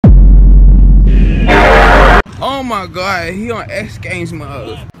Oh my god, he on X Games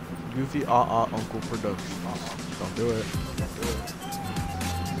mode. Goofy Uncle Productions. Don't do it.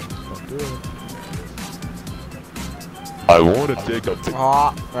 Don't do it. I want to take a pic.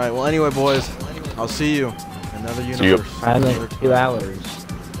 Alright, well anyway boys, I'll see you in another universe. I have like 2 hours.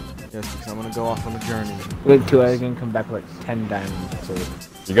 Yes, because I'm gonna go off on a journey. Wait, 2 hours and come back with like 10 diamonds. So.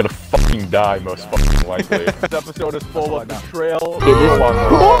 You're gonna fucking die, most fucking likely. This episode is full of betrayal. Hell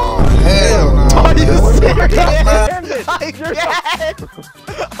no. Are you serious?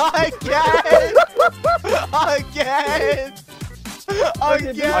 Again! I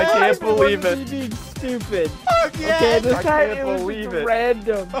can't believe it. Being stupid. Again! Okay, this I time can't it was believe just it.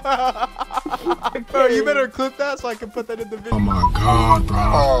 random. Bro, you better clip that so I can put that in the video. Oh my god, bro.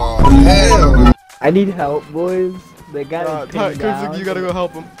 Oh, hell no. I need help, boys. They got me pinned Crimson, down. you gotta go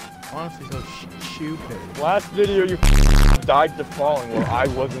help him. Honestly, so stupid. Last video you died to falling while I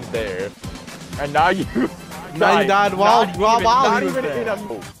wasn't there. And now you Now you died while he was there.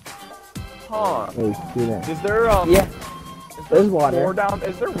 Huh. Hey, do that. Is there Yeah. There's water. more down?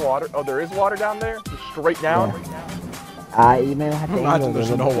 Is there water? Oh, there is water down there? Just straight down? You may have to Imagine there's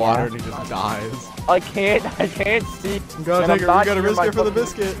no water and he just dies. I can't see. You gotta And take I'm it, you gotta not risk near it for the my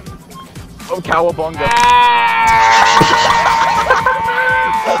biscuit. Oh, cowabunga.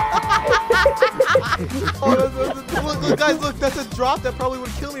 Oh, look, guys, look, that's a drop that probably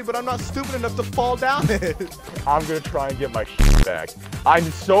would kill me, but I'm not stupid enough to fall down it. I'm gonna try and get my shit back. I'm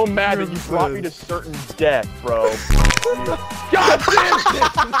so mad that you brought me to certain death, bro. God damn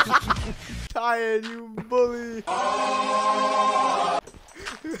it! Tired, you bully.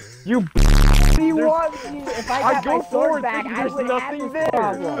 You You want me? If I got go my forward sword back, thinking I there's would nothing have there. this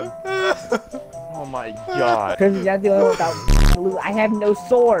problem. Oh my god. Because you're the only one without loot. I have no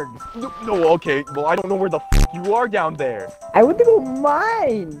sword. No, okay, well I don't know where the f you are down there. I went to go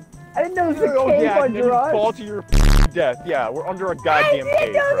mine. I didn't know there was a cave yeah, and under then you us. fall to your death. Yeah, we're under a I goddamn didn't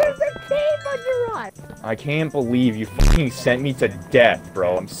cave, know bro. there was a cave under us. I can't believe you fucking sent me to death,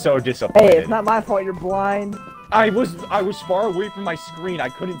 bro. I'm so disappointed. Hey, it's not my fault you're blind. I was far away from my screen. I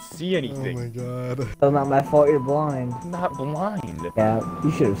couldn't see Oh anything. my god. It's not my fault you're blind. I'm not blind. Yeah,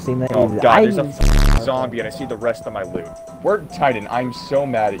 you should have seen that. Oh god, I there's a even- f***ing zombie and I see the rest of my loot. Word Titan, I'm so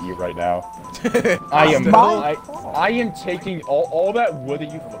mad at you right now. I am taking all that wood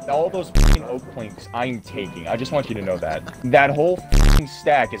that you, all those f***ing oak planks, I'm taking. I just want you to know that. That whole f***ing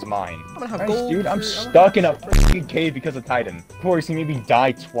stack is mine. I'm gonna have Nice, gold. dude, I'm stuck in a f***ing cave because of Titan. Of course, he made me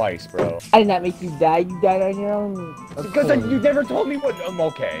die twice, bro. I did not make you die. You died on your own. Because you never told me what.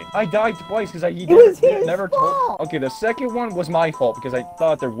 Okay, I died twice because he was his never fault. told. Okay, the second one was my fault because I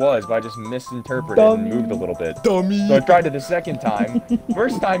thought there was, but I just misinterpreted and moved a little bit. Dummy. So I tried it the second time.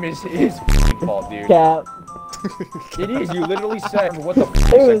 First time is his f***ing fault, dude. Cap. It is. You literally said what the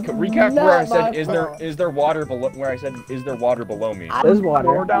f***. was Recap where I not said my is there water below? Where I said is there water below me? There's water.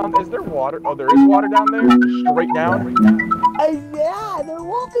 More down. Is there water? Oh, there is water down there. Straight down. Yeah, they're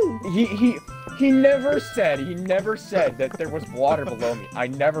walking. He never said that there was water below me. I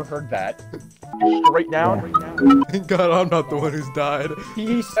never heard that. Straight down. Thank God I'm not the one who's died.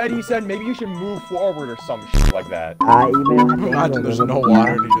 He said maybe you should move forward or some shit like that. Imagine there's no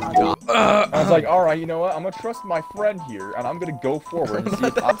water and he just died. I was like, all right, you know what? I'm gonna trust my friend here, and I'm gonna go forward and see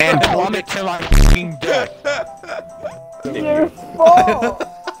if I And plummet till I'm f***ing dead. Your fault.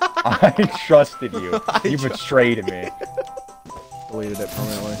 I trusted you. You betrayed me. Deleted it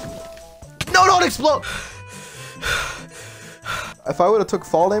permanently. No, don't explode! If I would have took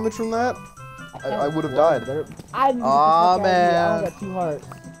fall damage from that, I would have died. Aw, man. I got 2 hearts.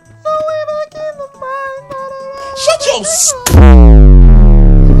 Shut your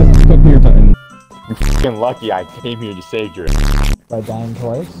You're fucking lucky I came here to save your. By dying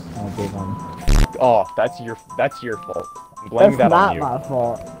twice? I'll give them. Oh, that's your fault. I'm blaming That's that on not you. my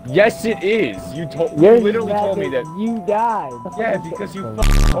fault. Yes, it is. You You're literally mad told me that. you died. Yeah, because you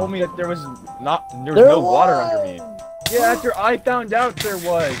fucking told me that there was no water under me. Yeah, after I found out there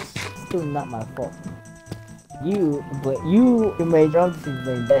was. Still not my fault. You made your own decision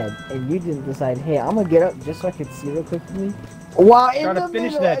in bed, and you didn't decide, hey, I'm gonna get up just so I can see real quickly. While in Trying the to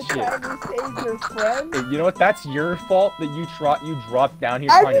finish middle that of shit. trying to save your friend. Hey, you know what? That's your fault that you dropped down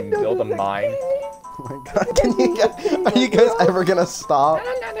here I trying didn't to know build a there was mine. Oh my god, are you guys ever gonna stop?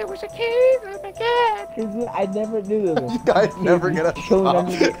 No, there was a cave. Oh my god. I never knew there was You guys never gonna chilling stop.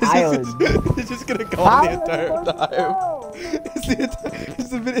 under the island. It's just gonna go on the entire time. It's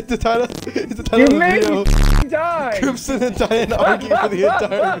the title of You the made video. me die! Crimson and Diane argue for the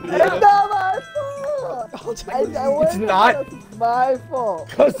entire It's video. not my fault. It's not. It's my fault.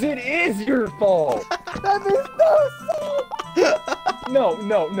 Cause it is your fault! That makes no sense. No,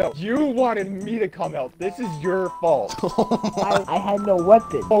 no, no. You wanted me to come help. This is your fault. I had no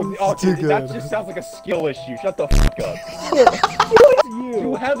weapon. Oh, okay, too that good. just sounds like a skill issue. Shut the fuck up.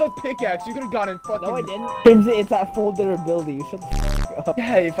 You have a pickaxe. You could have gotten fucking. No, I didn't. Crimson, it's that full durability. You shut the fuck up.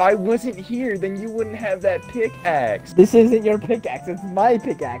 Yeah, if I wasn't here, then you wouldn't have that pickaxe. This isn't your pickaxe. It's my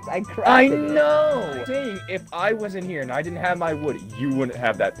pickaxe. I crafted I it. know. I'm saying if I wasn't here and I didn't have my wood, you wouldn't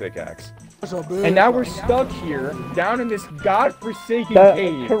have that pickaxe. And now we're stuck here, down in this godforsaken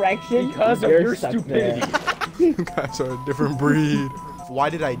cave Correction. because of You're your stuck stupidity. You guys are a different breed. Why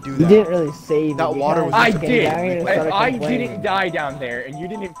did I do You that? didn't really save That it. You water kinda was I just came did. down here and If started I complaining. didn't die down there and you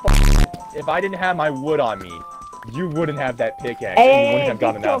didn't if I didn't have my wood on me, you wouldn't have that pickaxe and you Hey, wouldn't have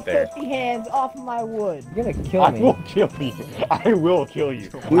gotten get your out there. filthy hands off my wood. You're gonna kill I me. will kill you. I will kill you.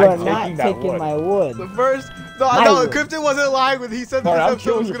 You I'm are not taking that taking wood. my wood. The first, no, wood. Krypton wasn't lying when he said this Alright, I'm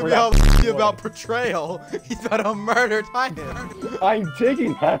episode was killing gonna you for be that. about betrayal. He's about to murder Titan. I'm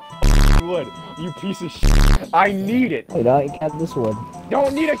taking that wood, you piece of shit. I need it. Wait, I can't have this wood.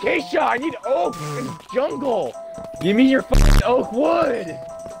 Don't need acacia. I need oak and jungle. Give me your fucking oak wood.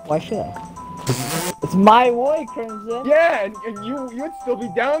 Why should I? It's my wood, Crimson. Yeah, and you'd still be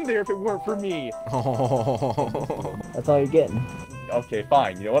down there if it weren't for me. That's all you're getting. Okay,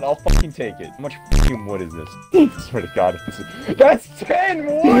 fine. You know what? I'll fucking take it. How much fucking wood is this? I swear to God, that's 10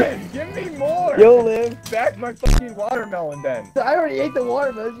 wood. Give me more. You'll live. Back my fucking watermelon then. I already ate the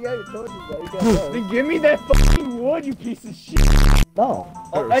watermelon. You haven't told me that. You can't go. Then give me that fucking wood, you piece of shit. No.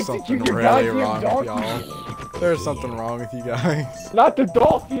 I'll There's execute something your really goddamn wrong with donkey. y'all. There's something wrong with you guys. Not the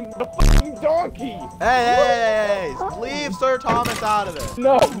dolphin, the fucking donkey. Hey, leave Sir Thomas out of this.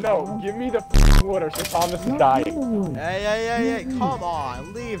 No, no, give me the fucking wood or Sir Thomas is dying. Hey, come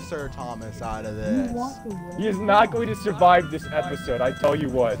on, leave Sir Thomas out of this. He is not going to survive this episode, I tell you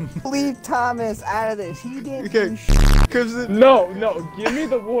what. Leave Thomas out of this. He didn't Okay, do shit. Crimson, No, give me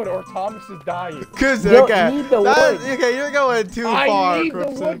the wood or Thomas is dying. Crimson, You don't okay. need the That- wood. Okay, you're going too I far, need the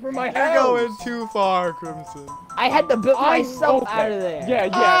Crimson. wood for my You're house. going too far, Crimson. I had to build I'm myself okay. out of there. Yeah.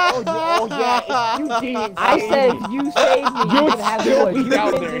 Oh, yeah. If you didn't I save said me, if you saved me, you you would could have still wood. be You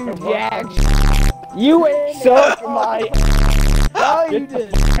down didn't there. do if it jack wasn't- shit. You ain't Suck my. No, you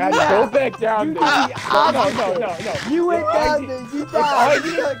didn't. And go back down there. No. You went If I down did- there. You If I died.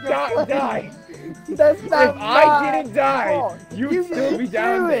 didn't die. That's not If I my didn't die, fault. you'd You still didn't be do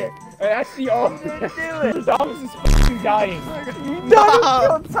down there. it. And that's the only. You didn't do it. Thomas is fucking dying.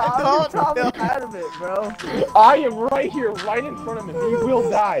 Don't kill Tom. Don't Get Tom kill out of it, bro. I am right here, right in front of him. He will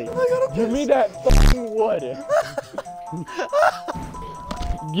die. Give me that fucking wood.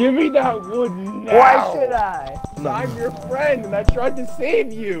 Give me that wood now. Why should I? I'm your friend, and I tried to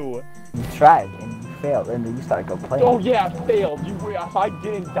save you. You tried and you failed, and then you started complaining. Oh yeah, I failed. If I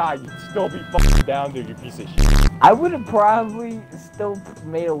didn't die, you'd still be fucking down there, you piece of shit. I would have probably still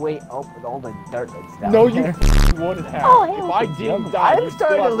made a way up with all the dirt that's down No, there. you fucking wouldn't have. Oh, If I didn't die, I'm you'd still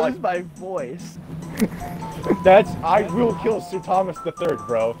starting to have, lose like, my voice. I will kill Sir Thomas III,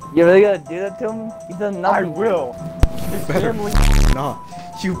 bro. You really gonna do that to him? He does I nothing. will. His Better family, not.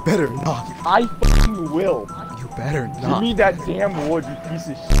 You better not. I fucking will. You better Give not. me that damn wood, you piece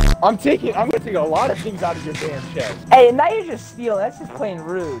of shit. I'm gonna take a lot of things out of your damn chest. Hey, now you're just stealing. That's just plain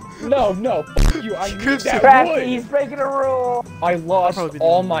rude. No, fuck you. I need that Crafty, wood. he's breaking a rule. I lost I'll probably be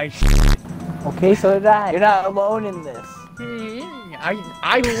all doing my shit. Okay, so did I. You're not alone in this.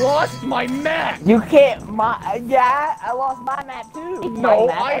 I lost my map. You can't. Yeah, I lost my map too. No,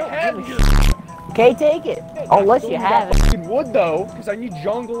 My map, I don't have give a your shit. Okay, take it. Unless you Still have need it. that fucking wood though, because I need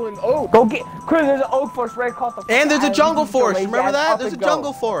jungle and oak. Go get. Chris, there's an oak forest right across the. And there's a island. jungle You can go forest. lazy Remember ass that? up There's a and go.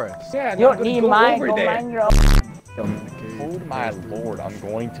 jungle forest. Yeah, You I'm don't gonna need go mine. over Go there. mine your own. Oh my lord, I'm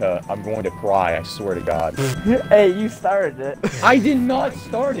going to cry, I swear to God. Hey, you started it. I did not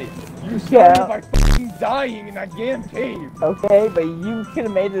start it. You started Yeah. by fucking dying in that damn cave. Okay, but you could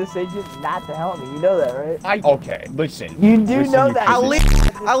have made the decision not to help me. You know that, right? Okay, listen. You do Listen, know you that.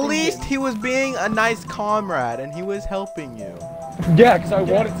 piece At least he was being a nice comrade and he was helping you. Yeah, because I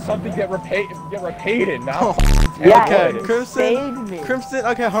wanted something to get repaid in, now. Yeah, Okay, you Crimson. saved me. Crimson,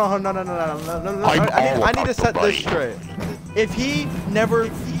 okay, hold on, no. I need to set this straight. If he never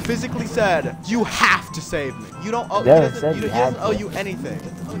physically said, you have to save me, you don't owe, Never he said doesn't, you he had doesn't owe to. you anything.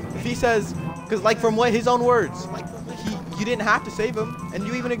 If he says, because like from what his own words, you didn't have to save him, and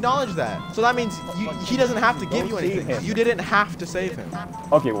you even acknowledge that. So that means he doesn't have to give you save anything. him. You didn't have to save him.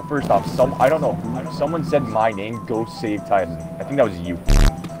 Okay, well first off, I don't know who, someone said my name, go save Titan. I think that was you,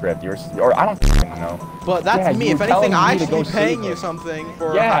 Crafty, or I don't fucking know. But that's Yeah, me. you If were telling anything, I me to should go be paying save you him. something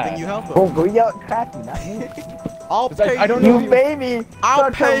for Yeah. having you help him. Go yell at Crafty, not me. I'll pay I don't you. know. You baby.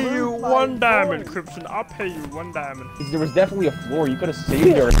 I'll pay you 1 diamond, Crimson. I'll pay you 1 diamond. There was definitely a floor. You could have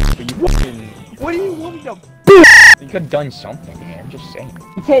saved her, but you fucking. What do you want me to? You could have done something, man. I'm just saying.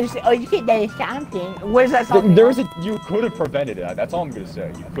 You can't just say, oh, you can't do something. Where's that something? There was a. You could have prevented that. That's all I'm gonna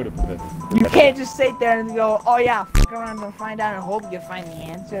say. You could have prevented it. You can't just sit there and go, oh yeah, fuck around and find out and hope you find the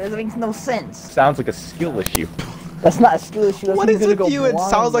answer. It makes no sense. Sounds like a skill issue. That's not a skill issue. That's What is gonna it go with you? It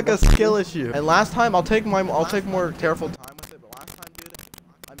blind. sounds like a skill issue. And last time, I'll take more careful time with it. But last time, dude,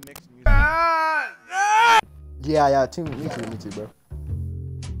 I mixed music. Yeah, me too, bro.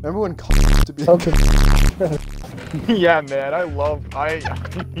 Remember when Call used to be? Okay. Yeah, man.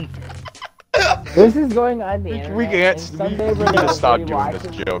 This is going on the internet. We can't. and someday We we're need to gonna stop doing rewatch this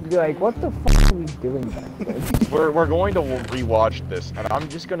it joke. and Be like, what the fuck are we doing back there? We're going to rewatch this, and I'm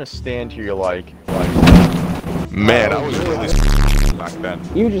just gonna stand here like. Man, I was really back then.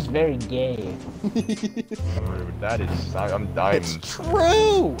 You were just very gay. That is. I'm dying. It's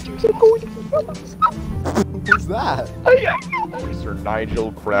true. Who's that? Sir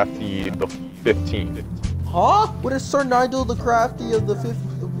Nigel Crafty the 15th. Huh? What is Sir Nigel the Crafty of the 5th?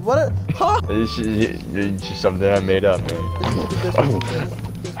 What? Huh? It's just something I made up, man.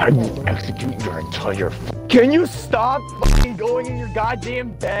 I will execute your entire. Can you stop fucking going in your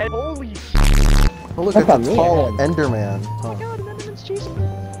goddamn bed? Holy shit! Oh look, That's it's a not me, tall man. Enderman. Oh.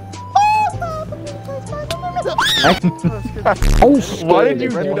 Oh shit. Why did you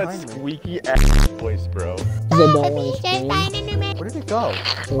Right do that behind me. squeaky ass voice, bro? Because I don't want to scream. Where did it go?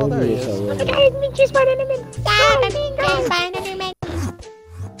 Oh, there he is. Where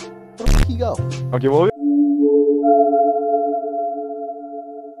did he go? Okay, well.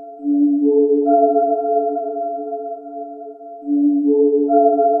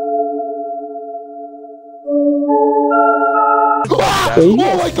 Oh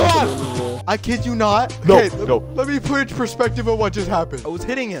my god! I kid you not. No, Okay, no. Let me put into perspective of what just happened. I was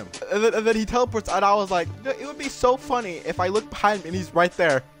hitting him, and then he teleports, and I was like, it would be so funny if I look behind me and he's right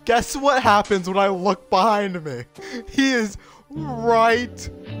there. Guess what happens when I look behind me? He is right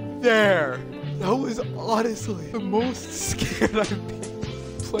there. That was honestly the most scared I've been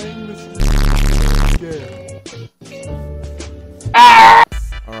playing this game.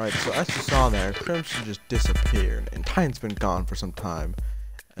 Alright, so as you saw there, Crimson just disappeared, and Titan's been gone for some time.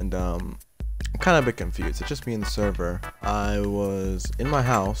 And I'm kind of a bit confused. It's just me and the server. I was in my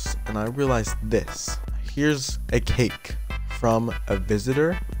house and I realized this. Here's a cake from a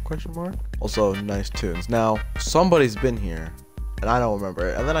visitor, question mark. Also nice tunes. Now, somebody's been here and I don't remember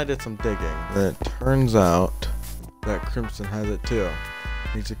it. And then I did some digging. And it turns out that Crimson has it too.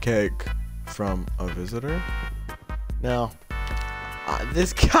 It's a cake from a visitor. Now,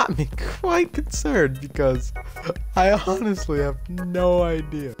 this got me quite concerned because I honestly have no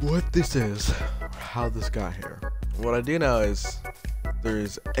idea what this is or how this got here. What I do know is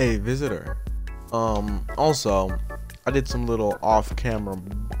there's a visitor. Also, I did some little off-camera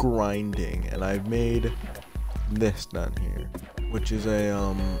grinding and I made this down here, which is a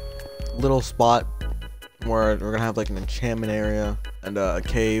little spot where we're gonna have like an enchantment area and a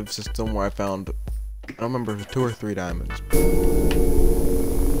cave system where I found, I don't remember, 2 or 3 diamonds.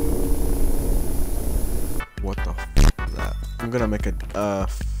 What the f is that? I'm gonna make a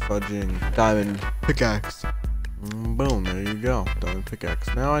fudging diamond pickaxe. Boom, there you go, diamond pickaxe.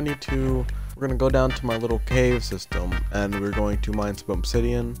 Now we're gonna go down to my little cave system and we're going to mine some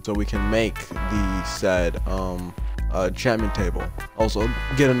obsidian so we can make the said enchantment table. Also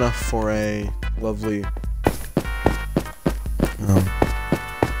get enough for a lovely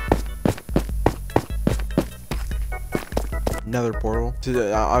nether portal.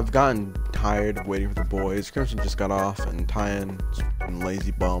 I've gotten tired of waiting for the boys. Crimson just got off and Tyan's been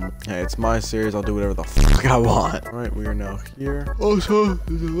lazy bum. Hey, it's my series. I'll do whatever the fuck I want. Alright, we are now here. Also,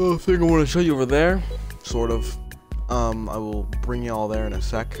 there's a little thing I want to show you over there. Sort of. I will bring you all there in a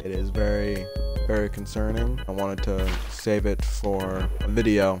sec. It is very, very concerning. I wanted to save it for a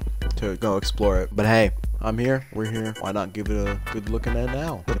video to go explore it. But hey, I'm here. We're here. Why not give it a good look at it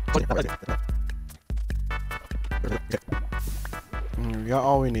now? We got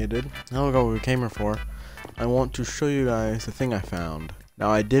all we needed. Now we got what we came here for. I want to show you guys the thing I found.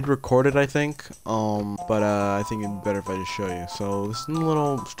 Now I did record it, I think, but I think it'd be better if I just show you. So this is a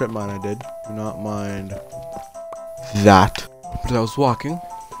little strip mine I did. Do not mind that. But I was walking,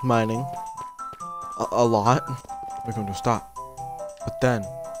 mining a lot. We're going to stop. But then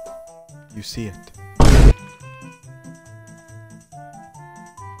you see it.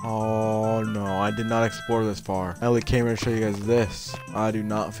 Oh no, I did not explore this far. I only came here to show you guys this. I do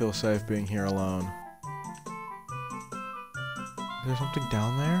not feel safe being here alone. Is there something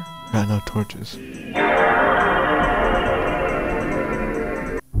down there? Got no torches.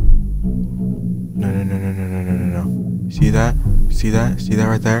 No. See that? See that? See that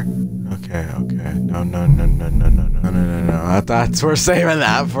right there? Okay. No. We're saving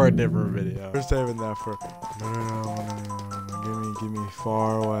that for a different video. We're saving that for. No. Give me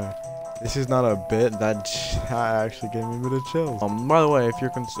far away. This is not a bit. That actually gave me a bit of chills. By the way, if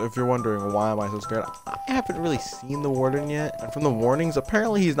you're wondering why am I so scared, I haven't really seen the warden yet. And from the warnings,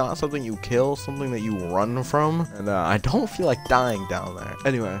 apparently he's not something you kill, something that you run from. And I don't feel like dying down there.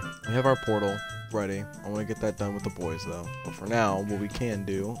 Anyway, we have our portal ready. I want to get that done with the boys though. But for now, what we can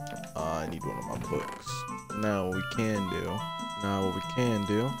do, I need one of my books. Now what we can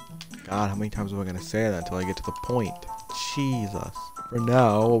do. God, how many times am I gonna say that until I get to the point? Jesus. For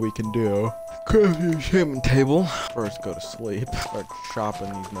now, what we can do, craft the enchantment table. First, go to sleep. Start chopping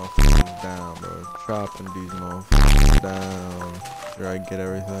these motherfuckers down, bro. Chopping these motherfuckers down. Sure I get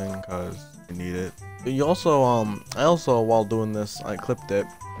everything, cause I need it. You also, I also, while doing this, I clipped it.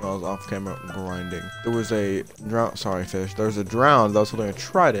 I was off camera grinding. There was a drown. Sorry, fish. There was a drown that was holding a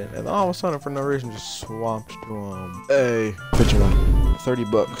trident, and all of a sudden, for no reason, just swapped to a fishing rod.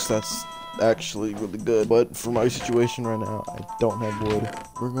 $30. That's actually really good, but for my situation right now, I don't have wood.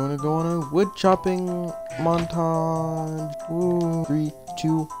 We're gonna go on a wood chopping montage. Ooh, 3,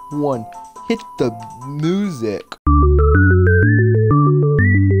 2, 1. Hit the music.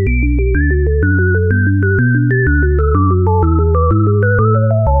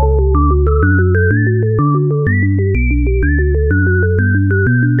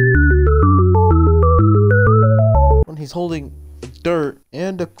 He's holding dirt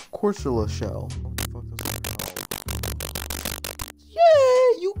and a Corsola shell. What the fuck is that called?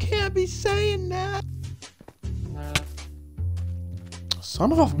 Yeah, you can't be saying that.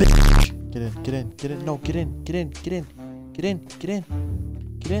 Son of a bitch. Get in. No, get in.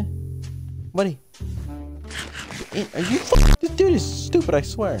 Buddy. Are you This dude is stupid, I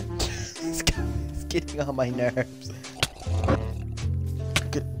swear. This guy is getting on my nerves.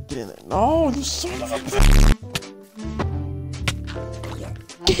 Get in there. No, you son of a bitch.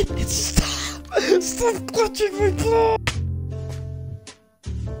 Stop glitching my blood.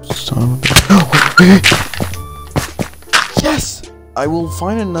 Son of a bitch. Yes! I will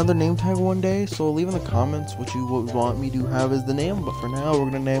find another name tag one day, so leave in the comments what you want me to have as the name, but for now we're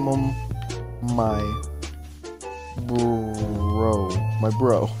gonna name him my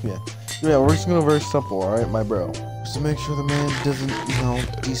bro. Yeah, we're just gonna very simple, alright? My bro. Just to make sure the man doesn't,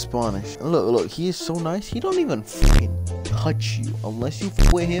 despawnish. And look, he is so nice, he don't even fucking touch you. Unless you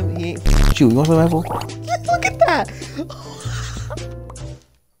f with him, he ain't f with you. You want some apple? Look at that!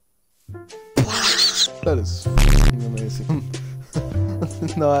 That is fucking amazing.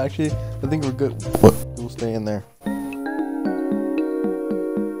 No, actually, I think we're good. What? We'll stay in there.